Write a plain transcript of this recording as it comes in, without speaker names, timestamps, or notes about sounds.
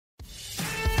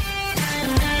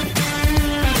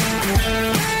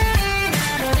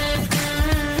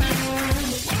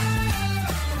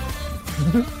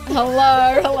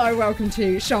Hello. Welcome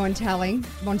to Show and Telling.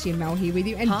 Monty and Mel here with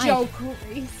you. And Hi. Joel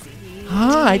Creasy.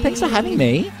 Hi, thanks for having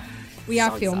me. We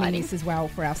are filming this as well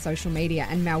for our social media,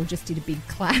 and Mel just did a big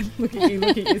clap. Look at you,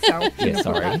 look at yourself. Yeah,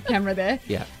 sorry. Camera there.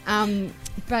 Yeah.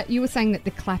 But you were saying that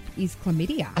the clap is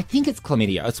chlamydia. I think it's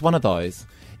chlamydia. It's one of those.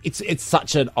 It's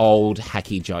such an old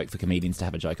hacky joke for comedians to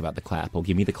have a joke about the clap or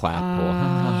give me the clap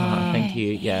or thank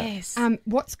you. Yeah. Yes.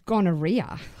 What's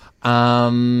gonorrhea? I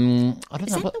don't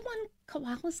Is know. that the one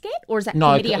koalas get? Or is that No,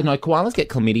 chlamydia? no, koalas get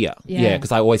chlamydia. Yeah. Yeah,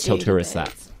 because I always tell tourists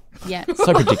that. Yeah.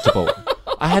 So predictable.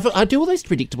 I do all those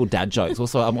predictable dad jokes.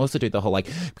 I'm also do the whole like,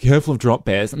 be careful of drop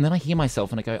bears, and then I hear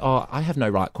myself and I go, oh, I have no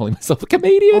right calling myself a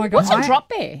comedian. Oh my God. What's a drop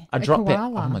bear? A drop bear.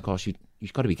 koala. Oh my gosh,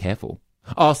 you've got to be careful.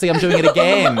 Oh, see, I'm doing it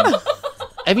again.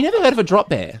 Have you never heard of a drop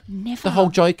bear? Never. The whole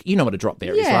joke, you know what a drop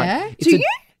bear is, Yeah. right? Do you?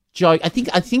 Joke. I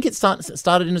think it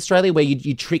started in Australia where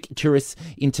you trick tourists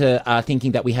into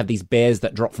thinking that we have these bears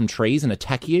that drop from trees and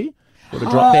attack you. What a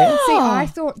drop bear. See, I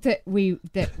thought that we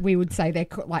would say they're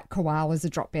like koalas are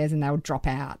drop bears and they would drop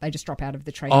out. They just drop out of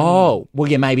the tree. Oh, well,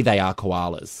 yeah, maybe they are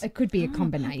koalas. It could be a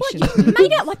combination. Well, you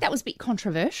made out like that was a bit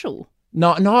controversial.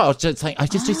 No, I was just saying, I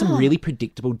just do some really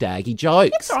predictable daggy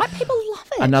jokes. It's all right. People love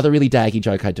it. Another really daggy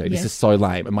joke I do. This Yes. is so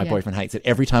lame, and my boyfriend hates it.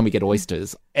 Every time we get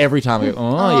oysters, every time I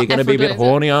go, you're going to be a bit Aphrodisiac.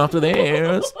 horny after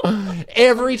this.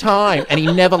 Every time. And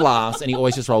he never laughs, and he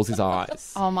always just rolls his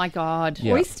eyes. Oh, my God.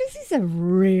 Yeah. Oysters is a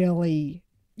really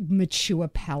mature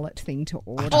palate thing to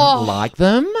order. I don't like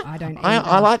them. I don't I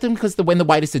either. like them because when the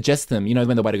waiter suggests them, you know,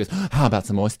 when the waiter goes, how about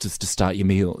some oysters to start your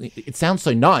meal? It sounds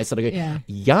so nice. that I go, Yeah.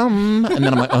 yum. And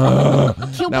then I'm like, oh.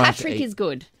 Kilpatrick is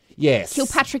good. Yes.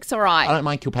 Kilpatrick's all right. I don't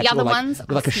mind Kilpatrick. The other or like, ones with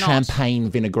like are a snot.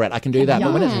 champagne vinaigrette. I can do that.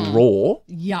 But when it's raw,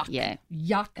 Yuck. Yeah.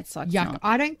 Yuck. It's like yuck. snot.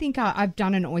 I don't think I've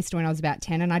done an oyster when I was about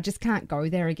 10 and I just can't go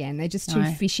there again. They're just too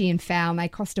No. fishy and foul and they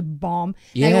cost a bomb.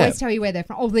 They Yeah. always tell you where they're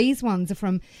from. Oh, these ones are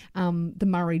from the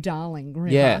Murray-Darling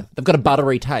River. yeah, they've got a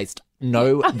buttery taste.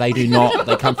 No, they do not.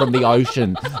 They come from the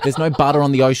ocean. There's no butter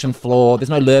on the ocean floor.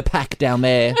 There's no Lurpak down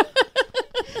there.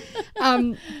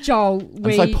 Joel,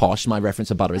 I'm so posh. My reference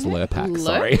to butter is Lurpak.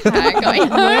 Sorry.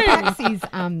 Lurpak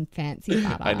is fancy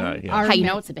butter. I know, yeah. Hey, you remember-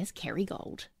 know what's the best?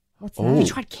 Kerrygold. What's Oh. that? Have you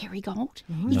tried Kerrygold?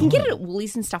 You can get it at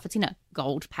Woolies and stuff. It's in a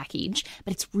gold package,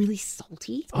 but it's really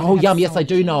salty. Oh, yum. Yes, I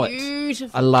do know it.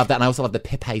 Beautiful. I love that. And I also love the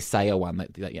Pepe Saya one.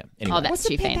 Yeah. Anyway, Oh, that's What's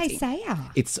too a Pepe fancy. Saya?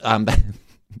 it's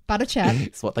Butter chat.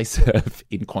 it's what they serve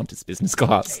in Qantas business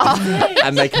class.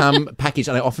 And they come packaged.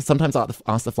 And I sometimes I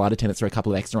ask the flight attendants for a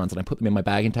couple of extra ones and I put them in my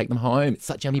bag and take them home. It's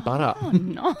such yummy butter.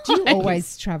 No. Do you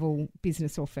always travel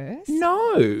business or first?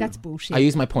 No. That's bullshit. I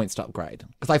use my points to upgrade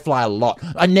because I fly a lot.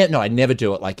 I never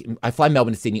do it. Like I fly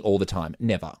Melbourne to Sydney all the time.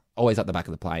 Never. Always at the back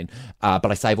of the plane.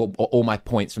 But I save all my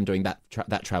points from doing that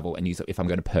travel and use it if I'm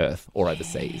going to Perth or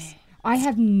overseas. I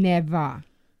have never,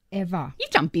 ever.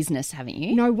 You've done business, haven't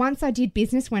you? No, once I did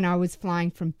business when I was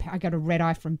flying I got a red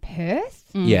eye from Perth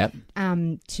Yeah.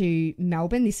 to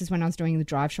Melbourne. This is when I was doing the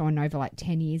drive show on Nova like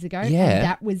 10 years ago. Yeah. And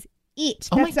that was it.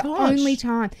 Oh my That's the gosh. only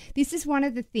time. This is one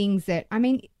of the things that, I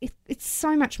mean, it's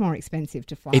so much more expensive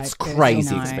to fly. It's first.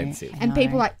 crazy I know. expensive. And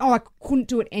people are like, oh, I couldn't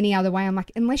do it any other way. I'm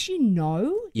like, unless you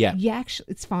know, Yeah. actually,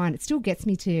 it's fine. It still gets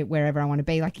me to wherever I want to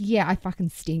be. Like, yeah, I fucking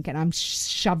stink and I'm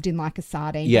shoved in like a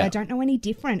sardine. Yeah. But I don't know any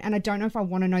different, and I don't know if I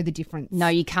want to know the difference. No,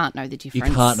 you can't know the You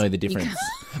difference. can't know the difference.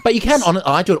 But you can.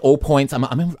 I do it all points. I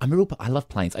love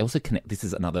planes. I also connect. This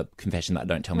is another confession that I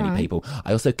don't tell many Right. people.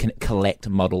 I also collect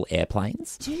model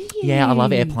airplanes. Do you? Yeah, I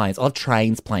love airplanes. I love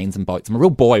trains, planes, and boats. I'm a real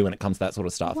boy when it comes to that sort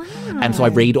of stuff. Wow. And so I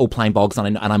read all plane blogs,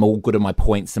 and I'm all good at my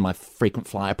points and my frequent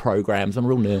flyer programs. I'm a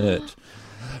real nerd.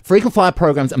 Frequent flyer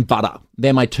programs and butter.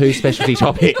 They're my two specialty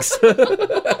topics.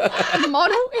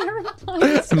 Model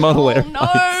aeroplanes. Model Oh, airplanes. no.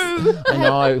 I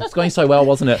know. It's going so well,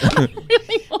 wasn't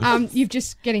it? You're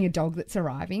just getting a dog that's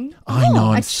arriving. I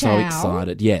know. I'm a so chow.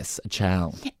 excited. Yes, a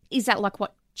chow. Is that like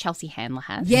what Chelsea Handler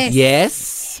has? Yes.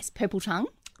 Yes. Yes, purple tongue.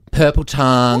 Purple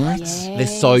tongues. They're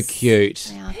so Yes.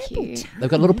 cute. They are cute. They've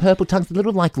got little purple tongues. They're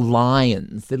little like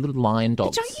lions. They're little lion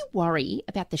dogs. Don't you worry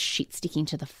about the shit sticking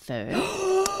to the fur?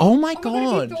 Oh my Have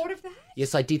god. you thought of that?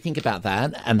 Yes, I did think about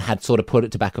that and had sort of put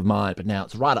it to back of mind, but now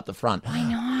it's right up the front. I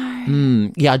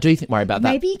know. Yeah, I do worry about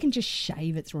that. Maybe you can just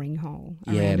shave its ring hole.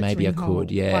 Yeah, around its maybe I ring hole,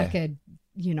 could, yeah. Like a,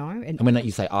 and And when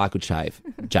you say I could shave,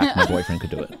 Jack, my boyfriend, could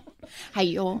do it. Hey,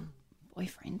 your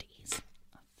boyfriend is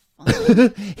a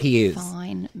fine. He is.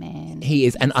 Fine man. He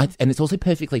is. And it's also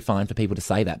perfectly fine for people to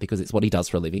say that because it's what he does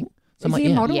for a living. So I'm Is like, he a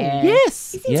yeah. model? Yeah.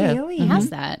 Yes. Is he yeah. really? He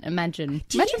has that. Imagine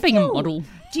you being a feel- model.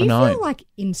 Do you I know. feel like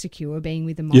insecure being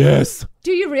with a model? Yes.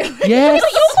 Do you really? Yes.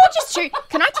 You're gorgeous too.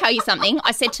 Can I tell you something?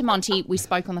 I said to Monty, we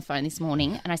spoke on the phone this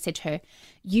morning, and I said to her,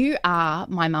 "You are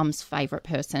my mum's favourite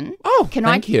person." Oh, can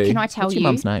thank you. Can I tell What's you? your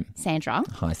mum's name? Sandra.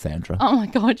 Hi, Sandra. Oh my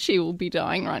God, she will be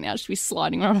dying right now. She'll be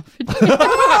sliding right off her chair.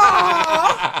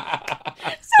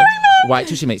 Wait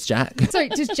till she meets Jack. So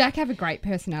does Jack have a great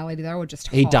personality though, or just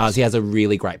hot? He does. He has a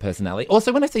really great personality.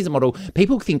 Also, when I see a model,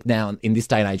 people think now in this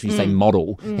day and age, when you say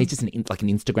model, he's just like an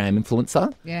Instagram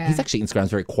influencer. Yeah. He's actually Instagram's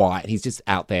very quiet. He's just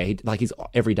out there. He's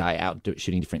every day out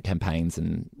shooting different campaigns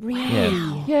and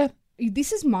yeah.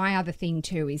 This is my other thing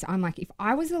too. Is I'm like, if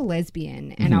I was a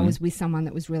lesbian and I was with someone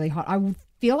that was really hot, I would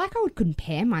feel like I would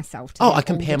compare myself to. Oh, them I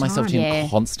compare all the myself to time. him Yeah.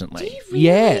 constantly. Do you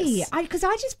really? Yes. Because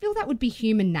I just feel that would be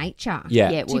human nature.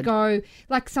 Yeah. Yeah, it To would. go,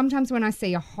 like sometimes when I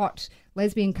see a hot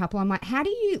lesbian couple, I'm like, how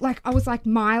do you, like, I was like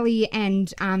Miley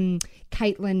and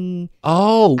Caitlyn,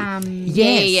 Oh, Yeah,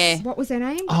 yes. yeah. what was her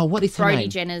name? Oh, what is her Brody name?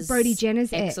 Jenner's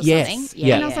ex or Yes, something.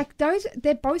 yeah. And I was like,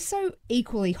 they're both so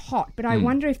equally hot, but I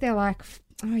wonder if they're like,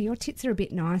 oh, your tits are a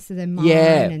bit nicer than mine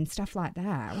Yeah. and stuff like that.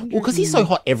 I wonder Well, if because he's so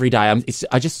hot every day,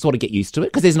 I just sort of get used to it.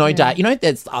 Because there's no day, you know,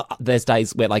 there's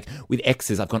days where like with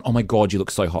exes, I've gone, oh my God, you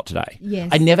look so hot today. Yes.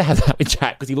 I never have that with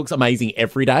Jack because he looks amazing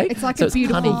every day. It's like so a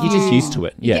beautiful You're just view. used to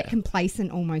it. You Yeah. get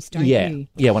complacent almost, don't Yeah. you?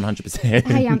 Yeah, 100%.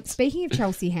 Hey, speaking of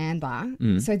Chelsea Handler,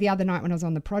 so the other night when I was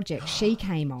on the project, she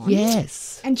came on.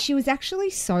 Yes. And she was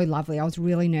actually so lovely. I was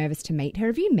really nervous to meet her.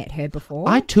 Have you met her before?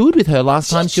 I toured with her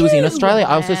last time she was in you? Australia.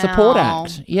 I was a support Wow.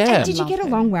 act. Yeah. And did you get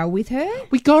along well with her?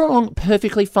 We got along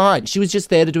perfectly fine. She was just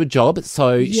there to do a job,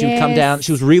 so she would come Yes. down.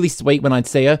 She was really sweet when I'd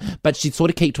see her, but she'd sort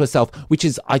of keep to herself, which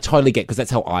is I totally get because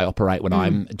that's how I operate when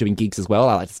I'm doing gigs as well.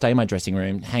 I like to stay in my dressing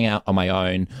room, hang out on my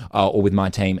own or with my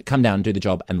team, come down, do the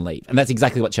job, and leave. And that's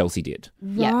exactly what Chelsea did.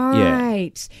 Yeah.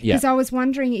 Right. Yeah. Because I was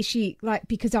wondering, is she like,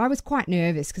 because I was quite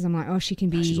nervous because I'm like, oh, she can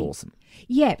be. She's awesome.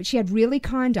 Yeah, but she had really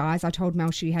kind eyes. I told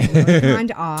Mel she had really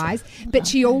kind eyes. But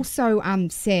she also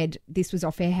said, this was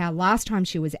off air, how last time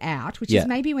she was out, which Yeah. is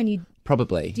maybe when you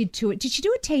Probably. did she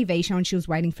do a TV show and she was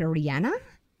waiting for Rihanna?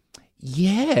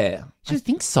 Yeah, I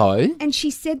think so. And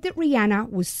she said that Rihanna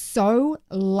was so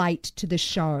late to the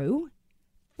show,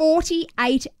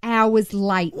 48 hours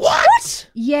late. What?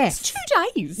 Yes. 2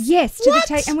 days. Yes, to the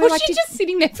tape. And we're Was like, she just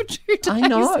sitting there for 2 days? I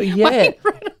know, yeah. waiting for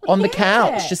it? On the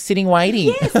couch, just sitting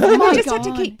waiting. and my we just had to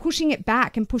God. keep pushing it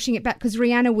back because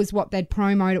Rihanna was what they'd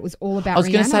promote. It was all about I was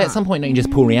going to say at some point, don't you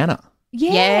just pull Rihanna?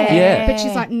 Yeah. Yeah. But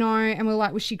she's like, no. And we're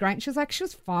like, was she great? And she was like, she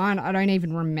was fine. I don't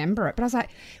even remember it. But I was like,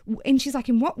 and she's like,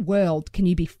 in what world can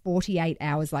you be 48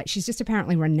 hours late? She's just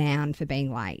apparently renowned for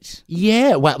being late.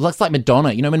 Yeah, well, looks like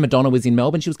Madonna. You know when Madonna was in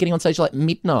Melbourne, she was getting on stage like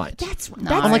midnight. That's on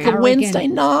like a arrogant. Wednesday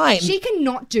night. She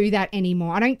cannot do that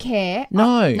anymore. I don't care.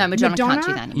 No. No, Madonna can't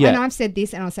do that anymore. Yeah. And I've said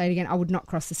this and I'll say it again, I would not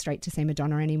cross the street to see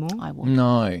Madonna anymore. I would.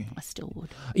 No. I still would.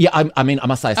 Yeah, I mean, I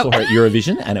must say, I saw her at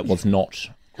Eurovision and it was not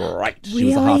great. She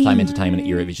was a Really? halftime entertainment at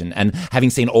Eurovision. And having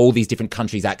seen all these different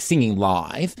countries act singing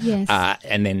live, Yes.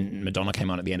 and then Madonna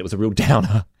came on at the end, it was a real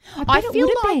downer. I bet it feel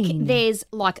would have like been. there's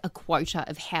like a quota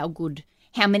of how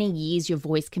many years your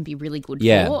voice can be really good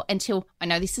Yeah. for until, I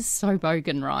know this is so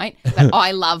bogan, right? But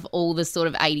I love all the sort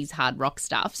of 80s hard rock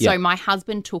stuff. So Yeah. my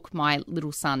husband took my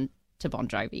little son to Bon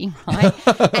Jovi,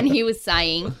 right? And he was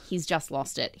saying he's just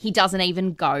lost it. He doesn't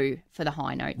even go for the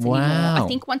high notes anymore. Wow. I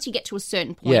think once you get to a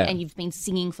certain point Yeah. and you've been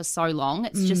singing for so long,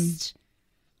 it's just...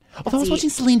 Although I was it. watching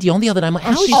Celine Dion the other day, I'm like,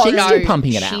 how is she Oh, no, still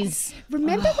pumping it out? she's-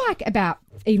 Remember, like about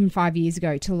even 5 years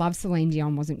ago, to love Celine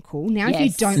Dion wasn't cool. Now, if you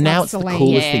Yes. don't Now love it's the Celine,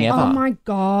 coolest Yeah. thing ever. oh my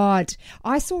god!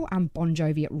 I saw Bon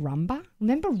Jovi at Rumba.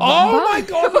 Remember Rumba? Oh my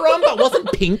God, Rumba!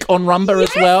 Wasn't Pink on Rumba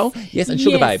as well? Yes, and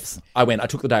Sugar Yes. Babes. I went. I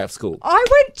took the day off school. I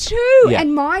went too, Yeah.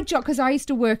 and my job, because I used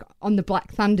to work on the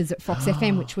Black Thunders at Fox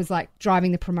FM, which was like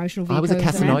driving the promotional I vehicles. was a around.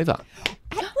 Casanova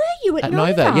Were you at at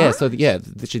Nova? Nova. Yeah, so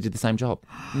she did the same job.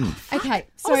 Okay, I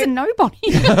so was a nobody.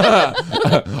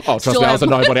 Oh, trust me, I was a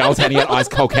nobody. I was handing out ice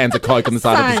cold cans of Coke on the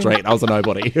side of the Same. street. I was a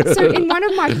nobody. So in one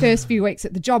of my first few weeks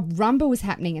at the job, Rumba was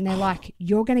happening, and they're like,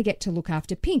 "You're going to get to look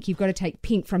after Pink. You've got to take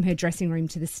Pink from her dressing room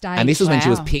to the stage." And this was when she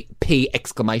was Wow. P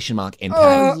exclamation mark NK.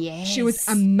 Oh, Yes. she was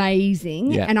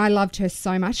amazing, Yeah. and I loved her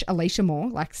so much. Alicia Moore,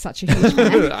 like such a huge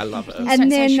fan. I love it. Don't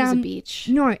And say then she was a bitch.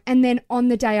 no, and then on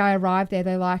the day I arrived there,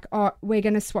 they're like, "Oh, we're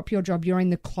going to swap your job. You're in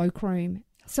the cloakroom."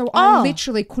 So I Oh.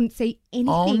 literally couldn't see anything.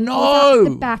 Oh, I was no. up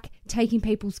the back taking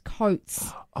people's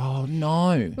coats. Oh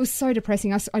no. It was so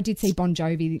depressing. I did see Bon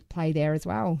Jovi play there as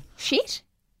well. Shit.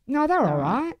 No, they're all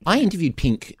right. I interviewed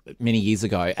Pink many years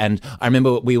ago, and I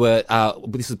remember we were,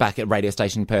 this was back at a radio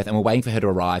station in Perth, and we're waiting for her to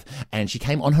arrive, and she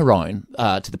came on her own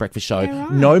to the breakfast show. Yeah,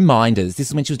 right. No minders. This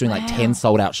is when she was doing like 10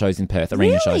 sold-out shows in Perth,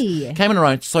 arena Really? shows. Came on her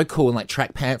own, so cool, in like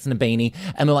track pants and a beanie,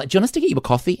 and we're like, do you want us to get you a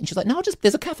coffee? And she's like, no,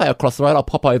 there's a cafe across the road, I'll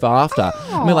pop over after.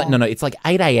 And we're like, no, it's like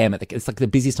 8 a.m. It's like the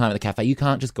busiest time at the cafe. You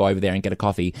can't just go over there and get a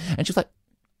coffee. And she's like,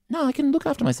 no, I can look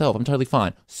after myself. I'm totally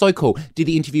fine. So cool. Did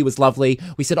the interview, was lovely.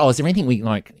 We said, is there anything we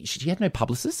like? She had no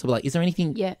publicist. So we're like, is there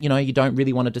anything, you don't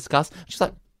really want to discuss? She's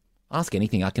like, ask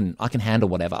anything. I can handle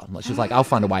whatever. She was like, I'll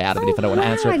find a way out of it if I don't want to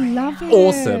answer it. I love it.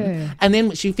 Awesome. And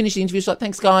then she finished the interview. She's like,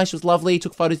 thanks, guys. She was lovely.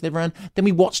 Took photos with everyone. Then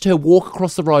we watched her walk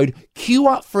across the road, queue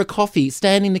up for a coffee,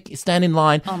 stand in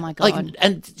line. Oh, my God.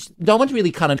 And no one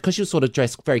really because she was sort of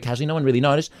dressed very casually, no one really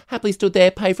noticed. Happily stood there,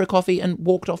 paid for a coffee, and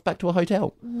walked off back to a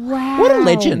hotel. Wow. What a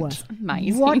legend.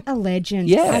 Amazing. What a legend.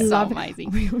 Yeah. I So love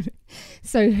amazing. it.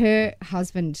 So her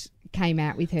husband came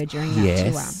out with her during that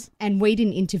Yes. tour. And we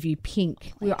didn't interview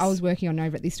Pink. I was working on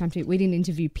Nova at this time too. We didn't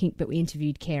interview Pink, but we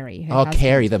interviewed Carrie. Her husband.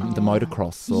 Carrie, the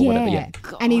motocross or whatever. Yeah.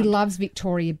 And he loves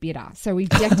Victoria Bitter. So we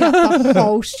decked out the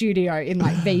whole studio in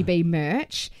like VB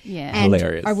merch. Yeah. And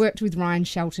Hilarious. I worked with Ryan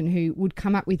Shelton, who would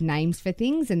come up with names for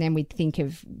things, and then we'd think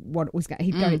of what it was going.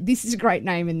 He'd go, "This is a great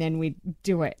name," and then we'd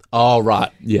do it Oh, right.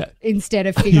 Yeah. instead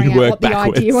of figuring out work what the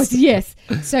idea backwards. was. Yes.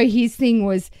 So his thing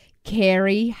was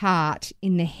Carrie Hart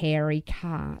in the hairy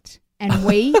cart. And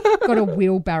we got a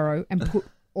wheelbarrow and put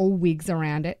all wigs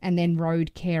around it and then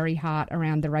rode Carrie Hart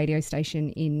around the radio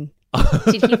station in...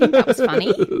 Did he think that was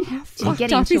funny? How fucked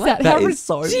get up into is that? it? That How is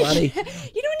so funny. You know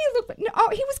when you look... No,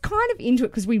 he was kind of into it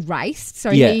because we raced.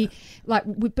 So Yeah. he...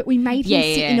 but we made him Yeah,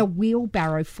 sit yeah. in a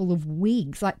wheelbarrow full of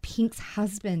wigs, like Pink's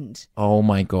husband, Oh,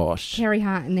 my gosh. Carrie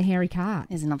Hart in the hairy cart.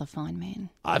 There's another fine man.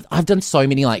 I've done so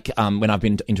many when I've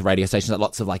been into radio stations,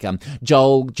 lots of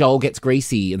Joel gets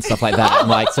greasy and stuff like that.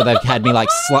 And, so they've had me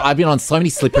I've been on so many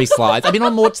slippery slides. I've been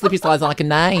on more slippery slides than I can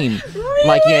name. Really?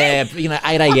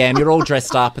 8 a.m. You're all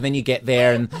dressed up, and then you get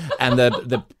there, and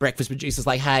the breakfast producer's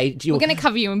like, "Hey, do you?" We're going to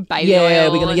cover you in baby Yeah,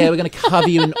 oil. we're gonna cover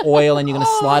you in oil, and you're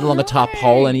gonna slide along a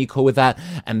tarpaulin. And are you cool with that?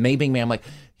 And me being me, I'm like,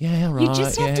 yeah, right. You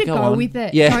just have to go go on. with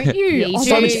it, Yeah. don't you? You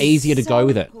so do. much easier to go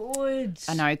with it. Good.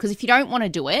 I know, because if you don't want to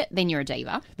do it, then you're a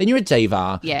diva. Then you're a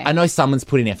diva. Yeah. I know someone's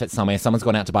put in effort somewhere. Someone's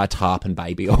gone out to buy a tarp and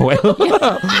baby oil.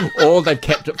 Or they've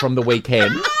kept it from the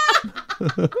weekend.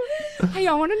 Hey,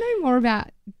 I want to know more about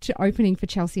opening for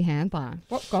Chelsea Handler.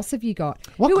 What goss have you got?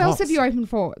 What Who else goss? have you opened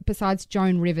for besides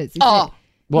Joan Rivers? Oh,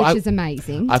 well, which is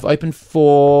amazing. I've opened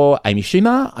for Amy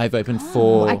Schumer. I've opened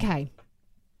for... Okay.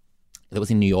 That was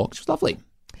in New York. She was lovely.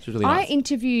 She was really I nice.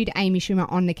 interviewed Amy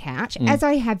Schumer on the couch, as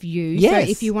I have you. Yes.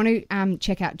 So if you want to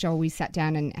check out Joel, we sat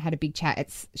down and had a big chat.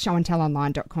 It's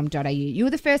showandtellonline.com.au. You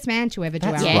were the first man to ever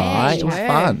do That's our right. It was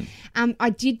podcast. fun. I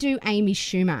did do Amy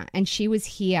Schumer, and she was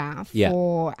here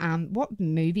for what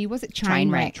movie was it?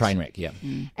 Trainwreck. Trainwreck, yeah.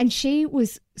 And she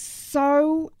was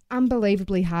so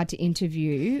unbelievably hard to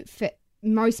interview for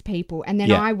most people. And then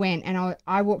Yeah. I went and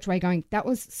I walked away going, that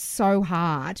was so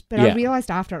hard. But Yeah. I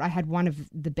realised after it I had one of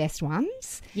the best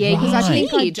ones. yeah, Because I you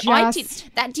think I did. I did.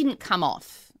 just- That didn't come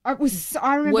off. I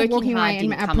remember Working walking hard away and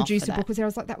didn't our come off for producer that. book was there. I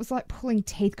was like, that was like pulling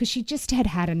teeth because she just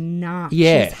had enough.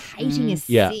 Yeah. She was hating us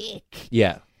Yeah. sick.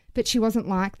 Yeah. But she wasn't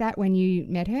like that when you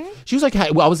met her? She was okay.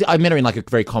 Well, I met her in a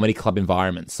very comedy club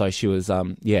environment. So she was,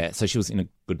 so she was in a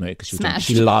good mood because Smashed.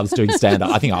 she loves doing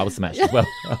stand-up. I think I was smashed as well.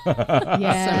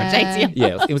 Yeah. So much easier.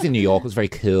 Yeah, it was in New York. It was very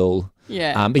cool.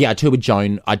 Yeah. But yeah, I toured with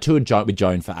Joan. With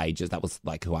Joan for ages. That was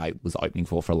who I was opening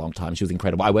for a long time. She was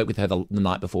incredible. I worked with her the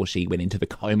night before she went into the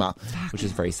coma, which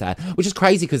is very sad. Which is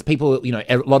crazy because people,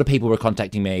 a lot of people were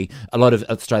contacting me. A lot of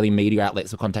Australian media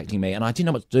outlets were contacting me, and I didn't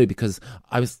know what to do because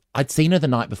I'd seen her the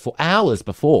night before, hours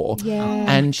before, Yeah.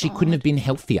 and she couldn't have been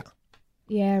healthier.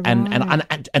 Yeah,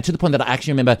 right. And to the point that I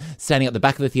actually remember standing at the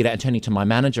back of the theatre and turning to my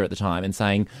manager at the time and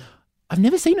saying, I've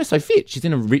never seen her so fit. She's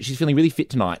feeling really fit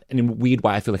tonight. And in a weird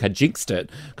way, I feel like I jinxed it.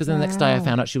 Because then the next day I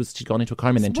found out she'd gone into a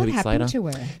coma, and then 2 what weeks happened later. to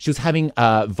her? She was having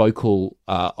a vocal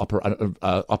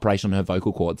operation on her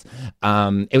vocal cords.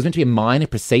 It was meant to be a minor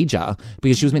procedure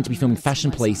because she was meant to be filming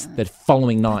Fashion Police the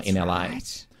following night in LA.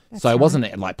 Right. So it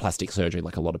wasn't like plastic surgery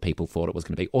like a lot of people thought it was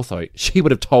going to be. Also, she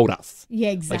would have told us.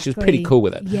 Yeah, exactly. Like she was pretty cool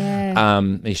with it. Yeah.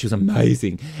 She was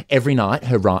amazing. Every night,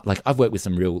 I've worked with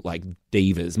some real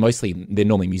divas. Mostly, they're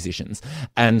normally musicians,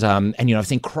 and I've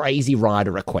seen crazy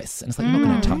rider requests, and it's like you're not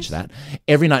going to touch that.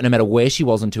 Every night, no matter where she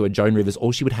was on tour, Joan Rivers,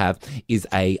 all she would have is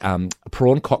a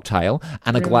prawn cocktail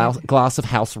and a glass of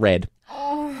House Red.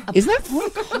 Oh. Isn't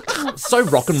that so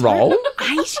rock and roll?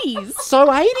 80s. So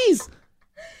 80s.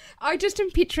 I just am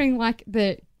picturing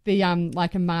the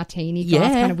like a martini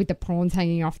glass, Yeah. kind of with the prawns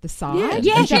hanging off the side.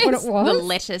 Yeah. Is that what it The was?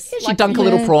 lettuce. She'd dunk a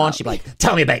little prawn. She'd be like,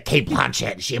 "Tell me about Kate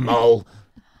Blanchett, she mole."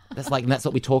 That's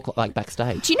what we talk like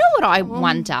backstage. Do you know what I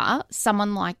wonder?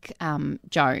 Someone like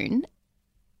Joan,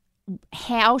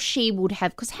 how she would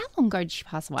have, because how long ago did she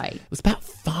pass away? It was about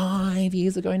 5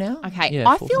 years ago now. Okay, Yeah,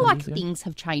 I 4 feel 5 like years ago. things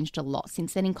have changed a lot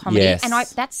since then in comedy. Yes. And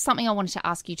that's something I wanted to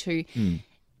ask you too.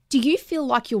 Do you feel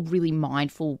like you're really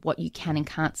mindful what you can and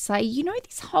can't say? You know,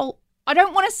 this whole, I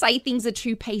don't want to say things are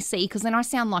too PC because then I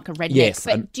sound like a redneck. Yes,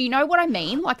 but do you know what I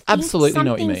mean? Like Absolutely some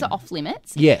know what you things mean. are off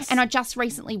limits. Yes. And I just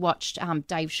recently watched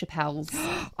Dave Chappelle's.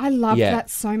 I loved Yeah. that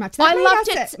so much. I made loved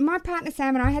us- My partner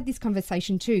Sam and I had this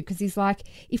conversation too, because he's like,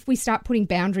 if we start putting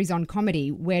boundaries on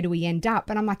comedy, where do we end up?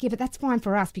 And I'm like, yeah, but that's fine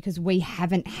for us because we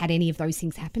haven't had any of those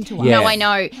things happen to us. Yeah. No, I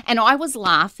know. And I was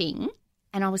laughing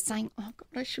and I was saying, oh,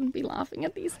 God, I shouldn't be laughing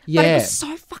at this. But it Yeah. was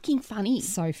so fucking funny.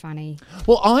 So funny.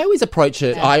 Well, I always approach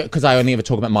it because I only ever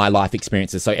talk about my life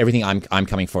experiences. So everything I'm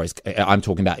coming for I'm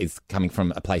talking about is coming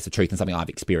from a place of truth and something I've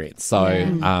experienced. So,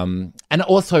 and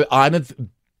also I'm a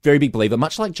very big believer,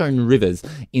 much like Joan Rivers,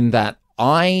 in that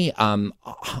I'm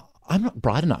not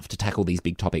bright enough to tackle these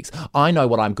big topics. I know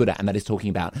what I'm good at, and that is talking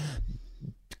about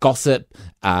gossip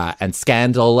and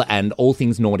scandal and all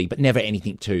things naughty, but never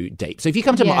anything too deep. So if you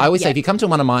come to I always say, if you come to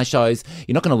one of my shows,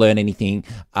 you're not going to learn anything.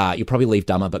 You'll probably leave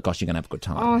dumber, but gosh, you're going to have a good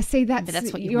time. Oh, see, But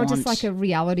that's what you you're just want. like a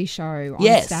reality show on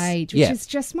Yes. stage, which Yeah. is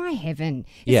just my heaven.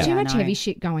 Yeah. There's too I much know. heavy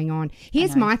shit going on.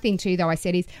 Here's my thing too, though. I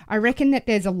said is I reckon that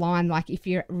there's a line like if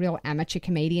you're a real amateur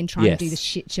comedian trying Yes. to do the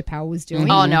shit Chappelle was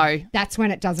doing. Oh, no. That's when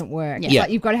it doesn't work. Yeah. It's Yeah.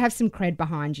 like you've got to have some cred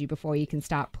behind you before you can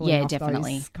start pulling Yeah, off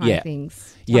definitely. those kind Yeah. of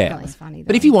things. I Yeah. thought that was funny.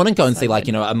 But if though. you want to go and see like,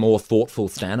 you know, a more thoughtful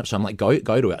stand-up show, I'm like, go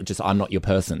to it. Just I'm not your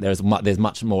person. There's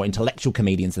much more intellectual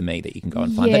comedians than me that you can go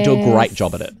and find. They do a great Yes.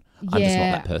 job at it. I'm just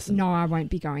not that person. No, I won't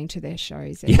be going to their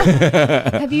shows.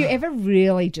 Have you ever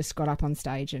really just got up on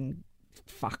stage and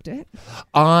fucked it?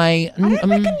 I don't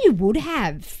reckon you would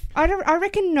have. I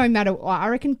reckon no matter what, I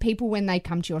reckon people when they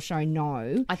come to your show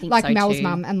know. I think like so Mel's too.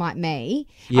 mum and like me.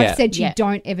 Yeah. I've said to you, Yeah.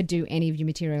 don't ever do any of your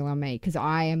material on me because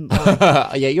I am like,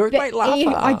 yeah, you're a great laugher.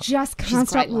 I just can't a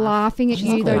stop great laugh. laughing at She's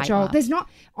you a though, great Joel. laugh. There's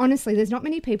not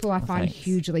many people I find thanks.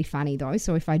 hugely funny though.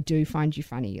 So if I do find you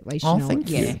funny, at least Oh, you know thank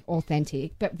it's you.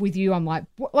 authentic. But with you, I'm like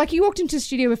you walked into the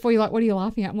studio before, you're like, what are you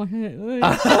laughing at? I'm like,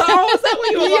 Oh, is that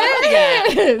what you were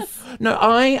yes. No,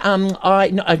 I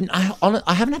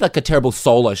haven't had like a terrible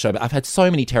solo show, but I've had so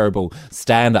many terrible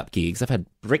stand-up gigs. I've had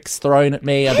bricks thrown at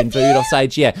me. I've been booed off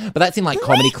stage. Yeah, but that's in like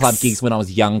comedy club gigs when I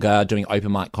was younger, doing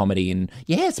open mic comedy, and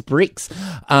yes, bricks.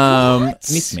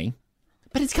 Miss me.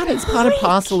 But it's part and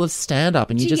parcel of stand-up,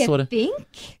 and you Do just you sort of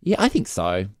think? yeah, I think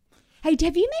so. Hey,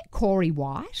 have you met Corey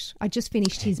White? I just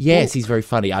finished his Yes, book. he's very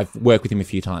funny. I've worked with him a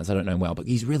few times. I don't know him well, but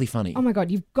he's really funny. Oh my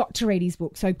God, you've got to read his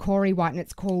book. So Corey White, and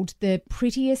it's called The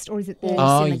Prettiest, or is it the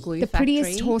Oh, in the glue The factory.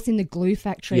 Prettiest Horse in the Glue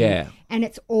Factory? Yeah. And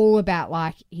it's all about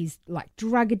like his like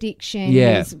drug addiction.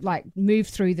 Yeah. He's like moved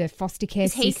through the foster care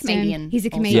Is he a system. comedian He's a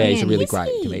also? comedian. Yeah, he's a really Is great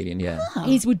he? comedian. Yeah.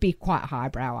 His would be quite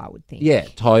highbrow, I would think. Yeah,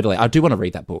 totally. I do want to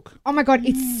read that book. Oh my God,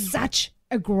 it's such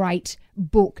a great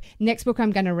book. Next book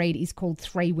I'm going to read is called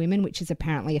Three Women, which is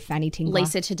apparently a Fanny Tingler.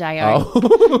 Lisa Tadeo.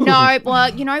 Oh. No,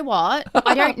 well, you know what?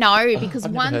 I don't know because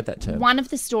I've never heard that term. one of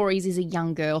the stories is a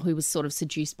young girl who was sort of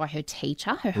seduced by her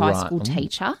teacher, her high Right. school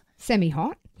teacher.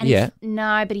 Semi-hot. And Yeah.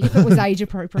 No, but he If it was age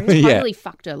appropriate. Yeah. totally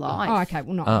fucked her life. Oh, okay.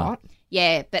 Well, not hot.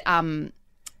 Yeah, but I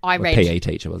A read. PE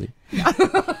teacher, was he?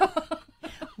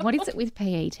 What is it with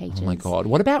PE teachers? Oh my God.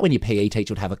 What about when your PE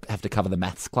teacher would have to cover the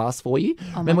maths class for you?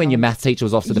 Remember when your maths teacher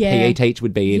was off, so the Yeah. PE teacher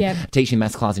would be in Yeah. teaching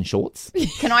maths class in shorts?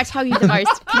 Can I tell you the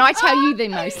most? Can I tell you the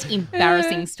most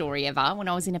embarrassing story ever? When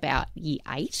I was in about year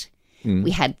 8,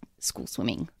 we had school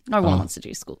swimming. No one wants to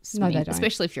do school swimming, they don't.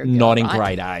 especially if you're a girl, Not in right?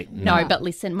 grade 8. No, but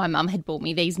listen, my mum had bought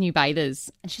me these new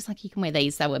bathers, and she's like, "You can wear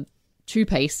these." They were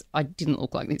 2-piece. I didn't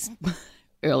look like this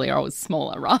earlier. I was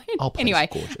smaller, right? Oh, please, anyway,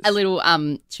 gorgeous. a little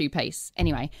 2-piece.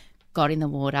 Anyway, got in the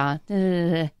water.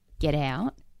 Get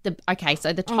out.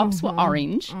 So the tops were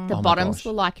orange. The my bottoms gosh.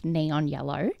 were like neon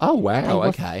yellow. Oh, wow.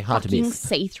 Okay. Hard to Fucking miss.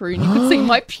 see through, and you could see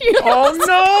my pubes.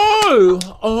 Oh,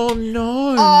 no. Oh,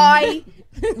 no. I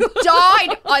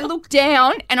died. I looked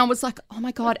down and I was like, oh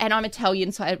my God. And I'm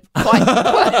Italian, so I had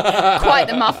quite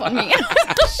the muff on me.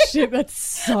 Shit, that's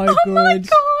so Oh my good.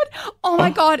 God. Oh my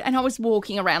God. And I was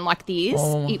walking around like this.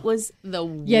 Oh. It was the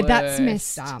worst. Yeah, that's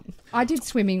messed up. I did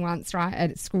swimming once, right,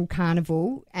 at school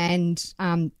carnival, and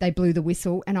they blew the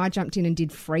whistle, and I jumped in and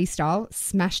did freestyle,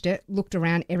 smashed it, looked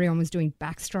around, everyone was doing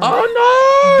backstroke.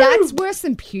 Oh, no. That's worse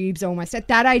than pubes almost. At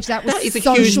that age, that was That is a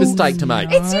social. huge mistake to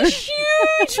make. It's a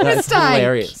huge That's mistake.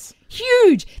 hilarious.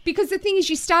 Huge. Because the thing is,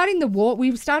 you start in the water.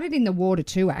 We started in the water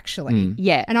too, actually.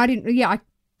 Yeah. And I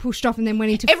pushed off and then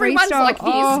went into Everyone's freestyle. like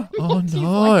this. Oh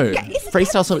no!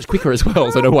 Freestyle so much quicker as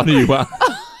well. So no wonder you are.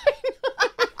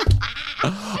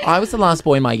 I was the last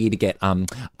boy in my year to get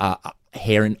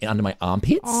hair under my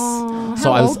armpits. Oh,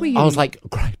 so how old were you? I was like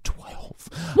grade 12.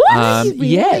 What? Were you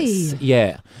really? Yes,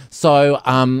 yeah. So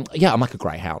I'm like a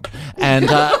greyhound, and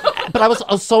but I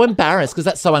was so embarrassed because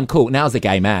that's so uncool. Now as a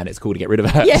gay man, it's cool to get rid of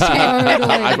it. Yeah,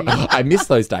 totally. I miss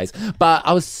those days, but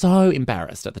I was so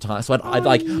embarrassed at the time. So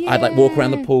I'd walk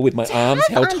around the pool with my arms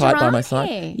held tight by my underarm side.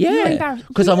 hair? You were Yeah, embarrassed.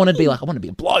 because I want to be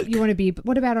a bloke. You want to be,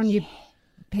 what about on your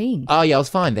peen? Oh yeah, I was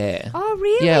fine there. Oh,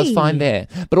 really? Yeah, I was fine there.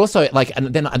 But also, I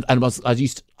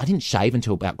didn't shave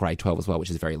until about grade 12 as well, which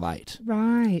is very late.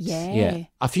 Right. Yeah.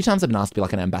 A few times I've been asked to be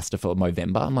like an ambassador for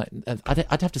Movember. I'm like,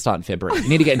 I'd have to start in February. You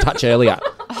need to get in touch earlier.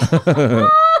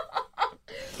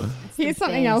 Here's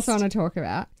something else I want to talk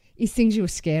about. Is things you were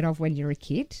scared of when you were a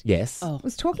kid. Yes. I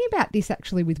was talking about this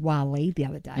actually with Waleed the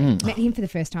other day. Met him for the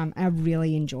first time and I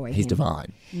really enjoyed He's him.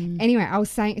 divine. Anyway, I was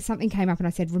saying something came up and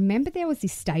I said, remember there was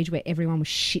this stage where everyone was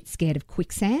shit scared of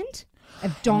quicksand?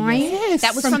 Of dying? Yes.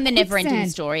 That was from the Never Ending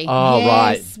quicksand. Story. Oh, Yes,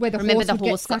 right. where the Remember horse the would get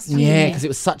horse sucked got- in. Yeah, because it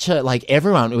was such a,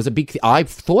 it was a big thing. I've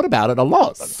thought about it a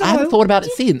lot. I haven't thought about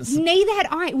it since. Neither had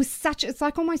I. It's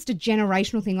like almost a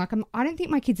generational thing. Like I don't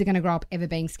think my kids are going to grow up ever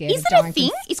being scared Is of it a dying thing?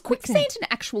 from Is quicksand an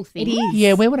actual thing? It is.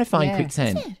 Yeah, where would I find Yeah.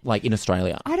 quicksand? Like in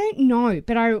Australia? I don't know,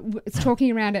 but I was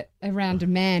talking around a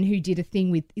man who did a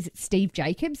thing with, is it Steve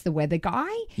Jacobs, the weather guy?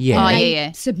 Yeah. And Oh, they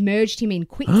yeah. submerged him in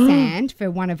quicksand for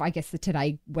one of, I guess, the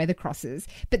Today weather crosses.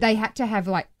 But they had to have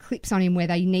like clips on him where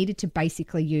they needed to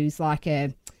basically use like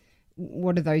a,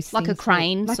 what are those Like a things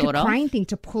crane, like sort a of? crane thing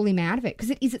to pull him out of it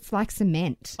because it's like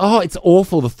cement. Oh, it's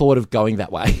awful, the thought of going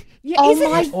that way. Yeah, Oh isn't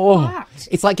my- it Oh, fucked?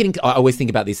 it's like I always think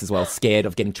about this as well, scared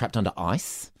of getting trapped under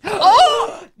ice.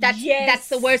 That's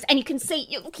the worst. And you can see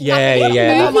you're looking Yeah, up at yeah, it.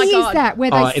 yeah. Oh What my movie god. is that where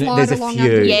Oh, they and slide there's a along few.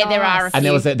 under the Yeah, there are a ice? And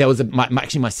there was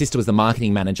actually my sister was the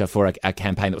marketing manager for a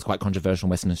campaign that was quite controversial in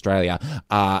Western Australia.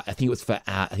 I think it was for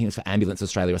Ambulance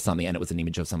Australia or something, and it was an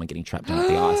image of someone getting trapped under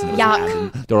the ice. And it was Yuck. an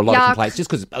ad, and there were a lot of Yuck. complaints just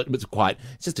because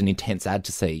it's just an intense ad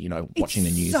to see. Watching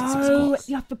the news. at 6 So, o'clock.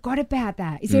 I forgot about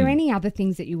that. Is there any other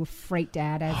things that you were freaked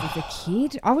out as a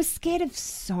kid? I was scared of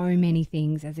so many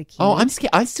things as a kid. Oh, I'm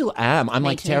scared. I still am. I'm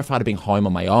like terrified of being home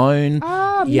on my own.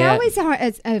 Oh, yeah. Mel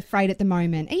is afraid at the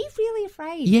moment. Are you really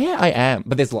afraid? Yeah, I am.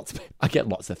 But I get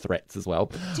lots of threats as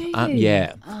well. Do you?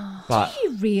 Yeah. But Do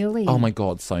you really? oh my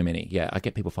god, so many. Yeah, I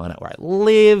get people finding out where I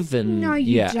live, and No,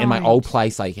 you yeah, in my don't. old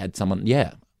place, I had someone.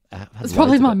 Yeah, It's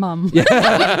probably my mum. Yeah,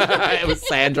 it was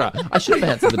Sandra. I should have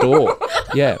answered the door.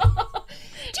 Yeah,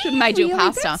 Should have made you a Really?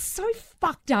 pasta. That's so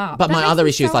fucked up. but That my makes other me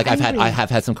issue is so like I angry. have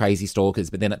had some crazy stalkers,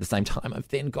 but then at the same time I've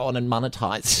then gone and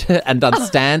monetized and done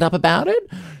stand up about it.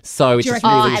 So it's you just reckon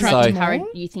Oh, really it's and attract so. that more?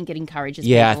 you think it encourages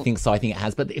Yeah, people. I think so. I think it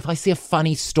has. But if I see a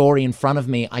funny story in front of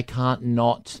me, I can't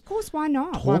not Of course, why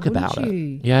not? talk Why wouldn't about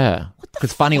you? it. Yeah,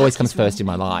 because funny always comes first in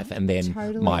my life, and then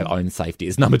Totally. my own safety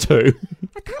is number two.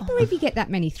 I can't believe you get that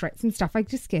many threats and stuff. I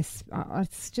just guess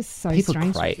it's just so People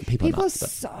are strange. People are People are nuts, but-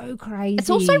 so crazy. It's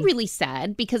also really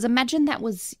sad because imagine that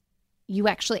was you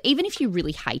actually, even if you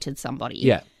really hated somebody.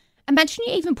 Yeah. Imagine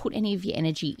you even put any of your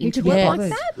energy into could it be like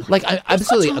bothered. that. Like,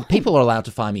 absolutely, people are allowed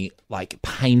to find me like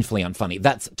painfully unfunny.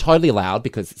 That's totally allowed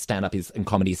because stand up and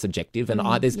comedy is subjective, and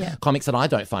there's comics that I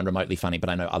don't find remotely funny, but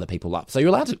I know other people love. So you're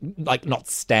allowed to like not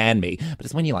stand me, but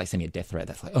it's when you like send me a death threat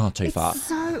that's like, oh, too far.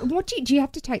 So, what do you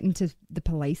have to take them to the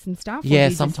police and stuff? Or do Yeah, you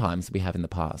just- sometimes we have in the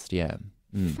past. Yeah,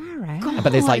 Far out.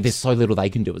 but there's so little they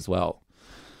can do as well.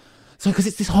 So because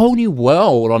it's this whole new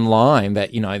world online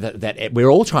that that we're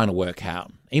all trying to work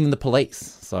out, even the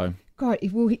police. So. God,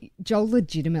 Joel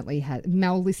legitimately has.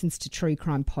 Mel listens to true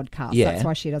crime podcasts. Yeah. That's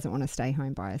why she doesn't want to stay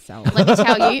home by herself. Let me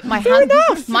tell you, my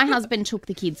husband took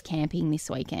the kids camping this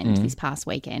past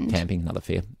weekend. Camping, another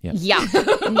fear. Yeah. Yeah,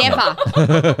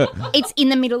 never. It's in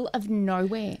the middle of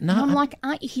nowhere. No, And I'm like,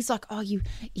 aren't you? He's like, oh, you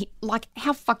like,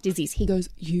 how fucked is this? He goes,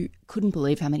 you couldn't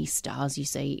believe how many stars you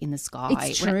see in the sky.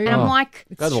 It's true. And I'm like,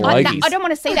 Go to the I Logies. don't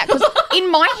want to see that because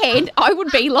in my head, I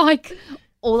would be like,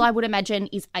 all I would imagine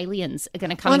is aliens are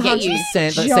going to come and get you. 100%.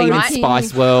 Like, see you in Joking.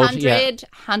 Spice World. Yeah.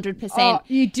 100%. Oh,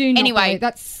 you do not Anyway. believe.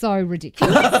 That's so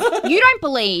ridiculous. You don't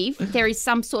believe there is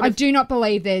some sort I of. do not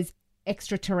believe there's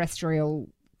extraterrestrial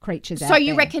creatures out So you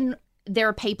there. reckon there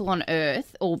are people on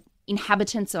Earth or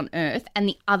inhabitants on Earth and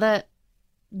the other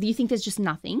Do you think there's just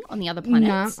nothing on the other No,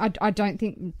 planets? I don't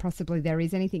think possibly there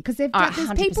is anything because there's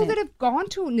 100%. people that have gone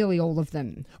to nearly all of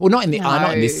them. Well, not in this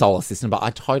No. solar system, but I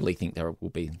totally think there will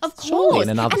be. Of surely course. in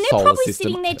another and they're solar probably system.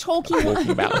 sitting there talking. talking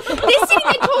about. They're sitting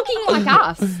there talking like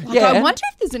us. Like, Yeah. I wonder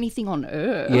if there's anything on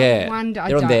Earth. Yeah, I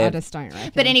they're on there. just don't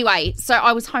reckon. But anyway, so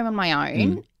I was home on my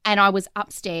own and I was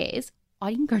upstairs. I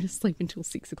didn't go to sleep until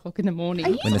 6 o'clock in the morning. Are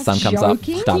you When the sun comes up,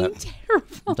 joking? done it.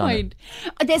 Terrified.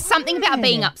 There's something about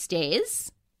being upstairs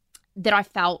that I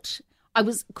felt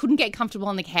couldn't get comfortable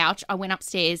on the couch. I went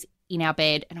upstairs in our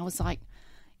bed and I was like,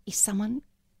 if someone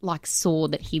like saw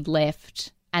that he'd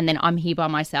left and then I'm here by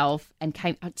myself and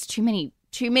came, it's too many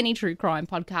true crime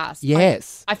podcasts.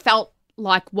 Yes. I felt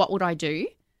like, what would I do?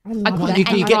 I love Well, that. you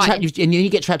And get right. trapped, and you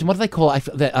get trapped. And what do they call it?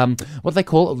 What do they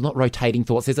call it? Not rotating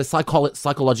thoughts. There's a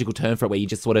psychological term for it where you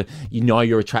just sort of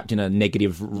you're trapped in a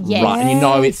negative Yes. rut, and you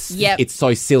know it's Yep. it's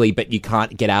so silly, but you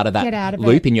can't get out of that Get out of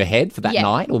loop it. in your head for that Yeah.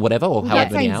 night or whatever, or That's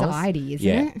however many hours. anxiety, isn't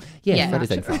Yeah. it? Yes, Yeah. that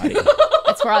is anxiety.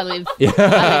 That's where I live. I live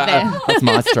there. That's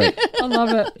my street. I love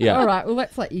it. Yeah. All right. Well,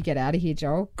 let's let you get out of here,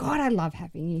 Joel. God, I love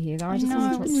having you here, though. I just know,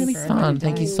 want to talk it's to you Really for fun. another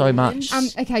Thank you day. so much.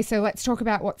 Okay, so let's talk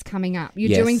about what's coming up.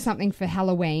 You're Yes. doing something for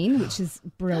Halloween, which is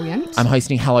brilliant. I'm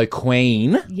hosting Hello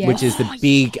Queen, Yes. which is the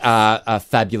big,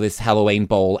 fabulous Halloween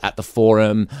ball at the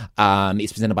Forum.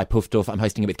 It's presented by Poof Doof. I'm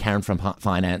hosting it with Karen from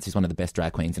Finance, who's one of the best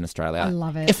drag queens in Australia. I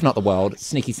love it. If not the world.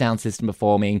 Sneaky Sound System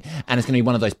performing. And it's going to be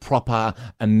one of those proper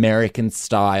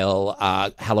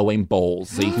American-style Halloween balls.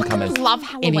 So you can come as... Love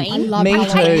Halloween. Any- I love Me I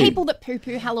Halloween. hate too. people that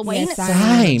poo-poo Halloween. Yes,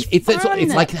 It's Same. so It's fun.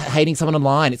 like hating someone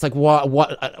online. It's like,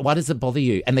 why does it bother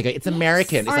you? And they go, it's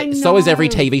American. It's I like, so is every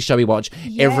know. TV show we watch,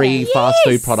 every Yes. fast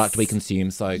food product we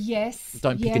consume. So Yes.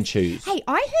 don't pick and choose. Hey,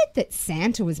 I heard that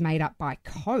Santa was made up by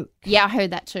Coke. Yeah, I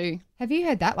heard that too. Have you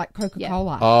heard that? Like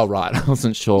Coca-Cola? Oh, right. I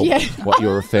wasn't sure Yeah. what you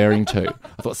were referring to.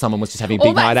 I thought someone was just having a All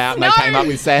big night that out and they snow. came up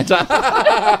with Santa.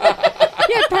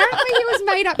 Yeah, apparently he was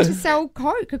made up to sell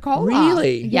Coca-Cola.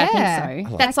 Really? Yeah, Yeah. I think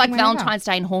so. That's like Like whenever. Valentine's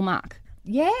Day and Hallmark.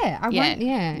 Yeah, I Yeah. went,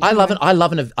 yeah. I love it. I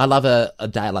love a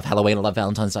day. I love Halloween. I love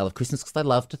Valentine's Day. I love Christmas because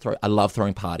I love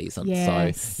throwing parties. And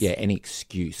Yes. so, yeah, any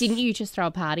excuse. Didn't you just throw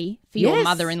a party for your Yes.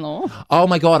 mother-in-law? Oh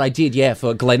my God, I did, yeah,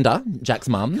 for Glenda, Jack's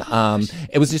mum.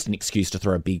 It was just an excuse to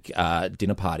throw a big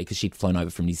dinner party because she'd flown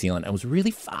over from New Zealand. It was really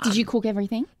fun. Did you cook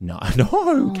everything? No,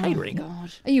 catering.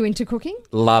 God. Are you into cooking?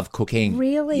 Love cooking.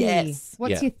 Really? Yes.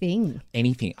 What's Yeah. your thing?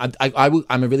 Anything.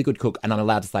 I'm a really good cook and I'm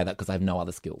allowed to say that because I have no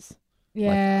other skills.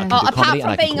 Yeah. I can do Apart comedy and from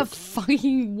I can being a cook.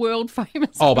 fucking world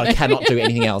famous. Oh, but I cannot do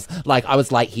anything else. Like, I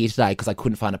was late here today because I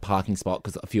couldn't find a parking spot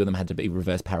because a few of them had to be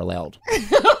reverse paralleled.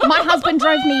 My husband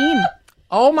drove me in.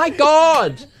 Oh my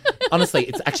God! Honestly,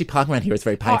 it's actually parking around here is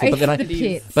very painful. Oh, but then it's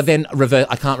the pits.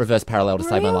 I can't reverse parallel to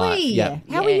save my life. Really? Yeah.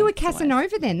 How were Yeah, you a it's always-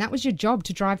 Casanova then? That was your job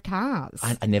to drive cars.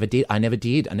 I never did. I never Did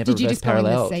you reversed just go in the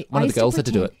parallel. seat? One I of the used to girls had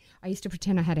to do it. pretend- I used to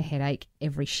pretend I had a headache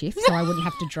every shift so I wouldn't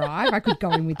have to drive. I could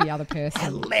go in with the other person.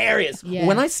 Hilarious. Yeah.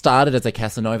 When I started as a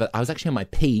Casanova, I was actually on my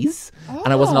P's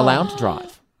and I wasn't allowed to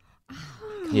drive.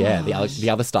 Yeah, the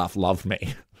other staff loved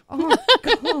me. Oh,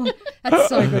 God. That's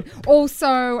so good.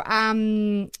 Also,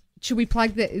 should we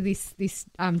plug this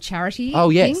charity? Oh,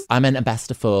 yes. thing? I'm an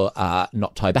ambassador for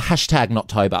Nottober. Hashtag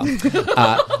Nottober.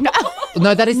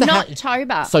 No, that is the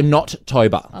Nottober. So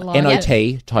Nottober. love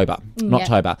N-O-T, Tober.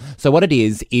 Nottober. So what it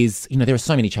is, there are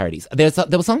so many charities. There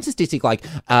was some statistic like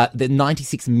the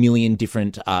 96 million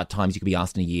different times you could be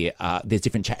asked in a year. There's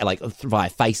different, like via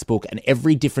Facebook and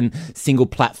every different single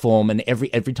platform and every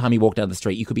time you walk down the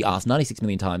street, you could be asked 96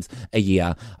 million times a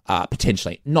year,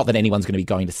 potentially. Not that anyone's going to be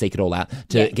going to seek it all out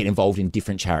to get involved in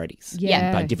different charities.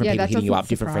 Yeah. By different Yeah, people that hitting you doesn't up,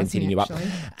 different friends surprise hitting me, you up.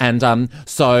 actually. And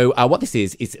so what this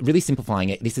is really simplifying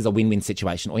it. This is a win-win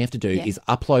situation. All you have to do is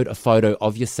upload a photo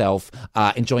of yourself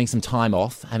enjoying some time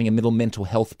off, having a little mental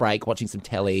health break, watching some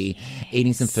telly,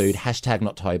 eating some food, hashtag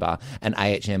Nottober, and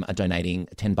AHM are donating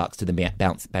 $10 to the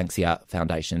Banksia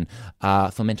Foundation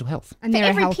for mental health. And they're a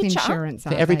every health picture? insurance, For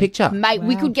aren't every they? picture. Mate,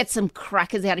 we Wow. could get some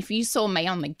crackers out if you saw me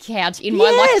on the couch in my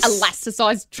Yes. like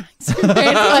elasticized tracksuit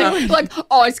pants, like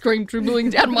ice cream dribbling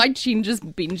down my chin, just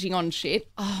binging on shit.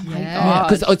 Oh my god!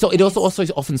 Because it also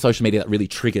often social media that really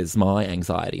triggers my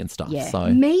anxiety and stuff. Yeah. So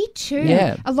Me too.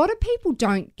 Yeah. A lot of people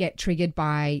don't get triggered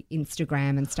by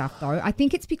Instagram and stuff, though. I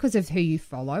think it's because of who you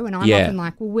follow. And I'm Yeah. often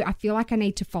like, well, I feel like I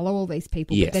need to follow all these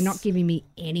people, but they're Yes. not giving me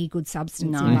any good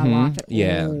substance No. in my life at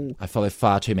yeah, all. I follow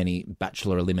far too many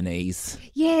Bachelor eliminees.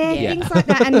 Yeah, Yeah. things like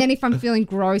that. And then if I'm feeling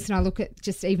gross and I look at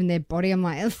just even their body, I'm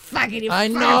like, oh, fuck it, you I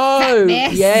fat know.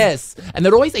 mess. Yes. And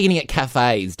they're always eating at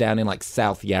cafes down in like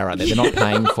South Yarra that they're not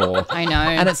paying for. I know.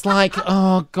 And it's like,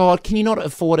 oh God, can you not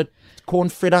afford a corn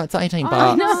fritter? It's $18.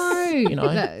 I know. You know?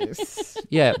 That's-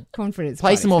 Yeah. confidence.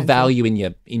 Place quite some more expensive. value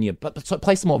in your but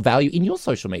place some more value in your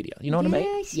social media. You know what I mean?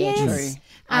 Yes, Yeah, yes. true.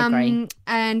 I agree.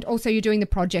 And also, you're doing the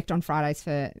project on Fridays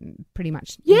for pretty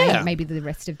much Yeah. maybe the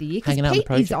rest of the year. 'Cause Hanging out on the Pete is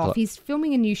project a off. lot. He's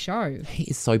filming a new show. He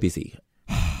is so busy.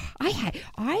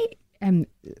 I am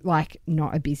like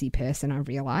not a busy person, I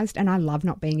realised, and I love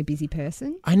not being a busy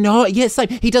person. I know. Yeah, same.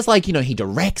 He does like, he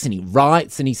directs and he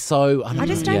writes and he's so. I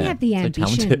just don't have the so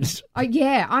ambition. talented.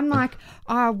 I'm like,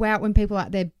 oh wow, when people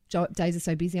out their days are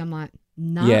so busy, I'm like,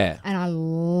 no. Yeah. And I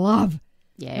love,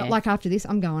 Yeah. not like after this,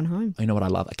 I'm going home. You know what I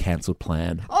love? A cancelled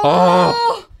plan.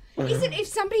 Oh! Is it if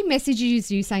somebody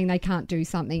messages you saying they can't do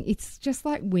something, it's just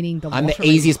like winning the I'm lottery.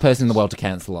 the easiest person in the world to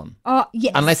cancel on. Oh,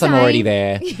 yeah. Unless I'm already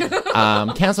there.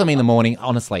 Cancel me in the morning.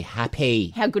 Honestly,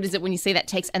 happy. How good is it when you see that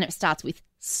text and it starts with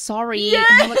sorry? And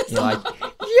you're like, You're like,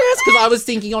 yes, because I was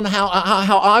thinking on how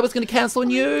I was going to cancel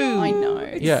on you. I know.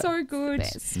 It's Yeah. so good.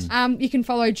 Best. You can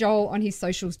follow Joel on his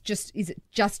socials. Is it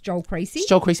just Joel Creasy? It's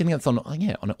Joel Creasy. I think it's on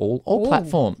all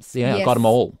platforms. Yeah, I've got them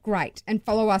all. Great. And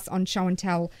follow us on Show and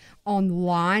Tell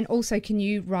online. Also, can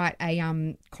you write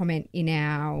a comment in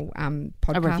our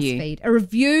podcast review. feed? A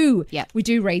review. Yep. We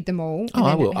do read them all. Oh,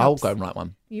 I then it will. I'll helps. go and write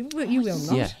one. You will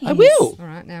not. Yeah, I will. All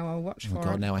right, now I'll watch Oh for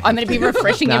God, it. now I have I'm going to be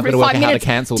refreshing Now I've every got to work 5 out how to minutes.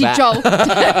 cancel Did that.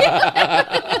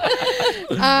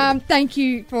 Joel? Thank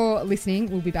you for listening.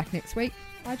 We'll be back next week.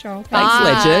 Bye, Joel. Thanks, Bye.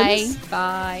 legends.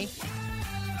 Bye.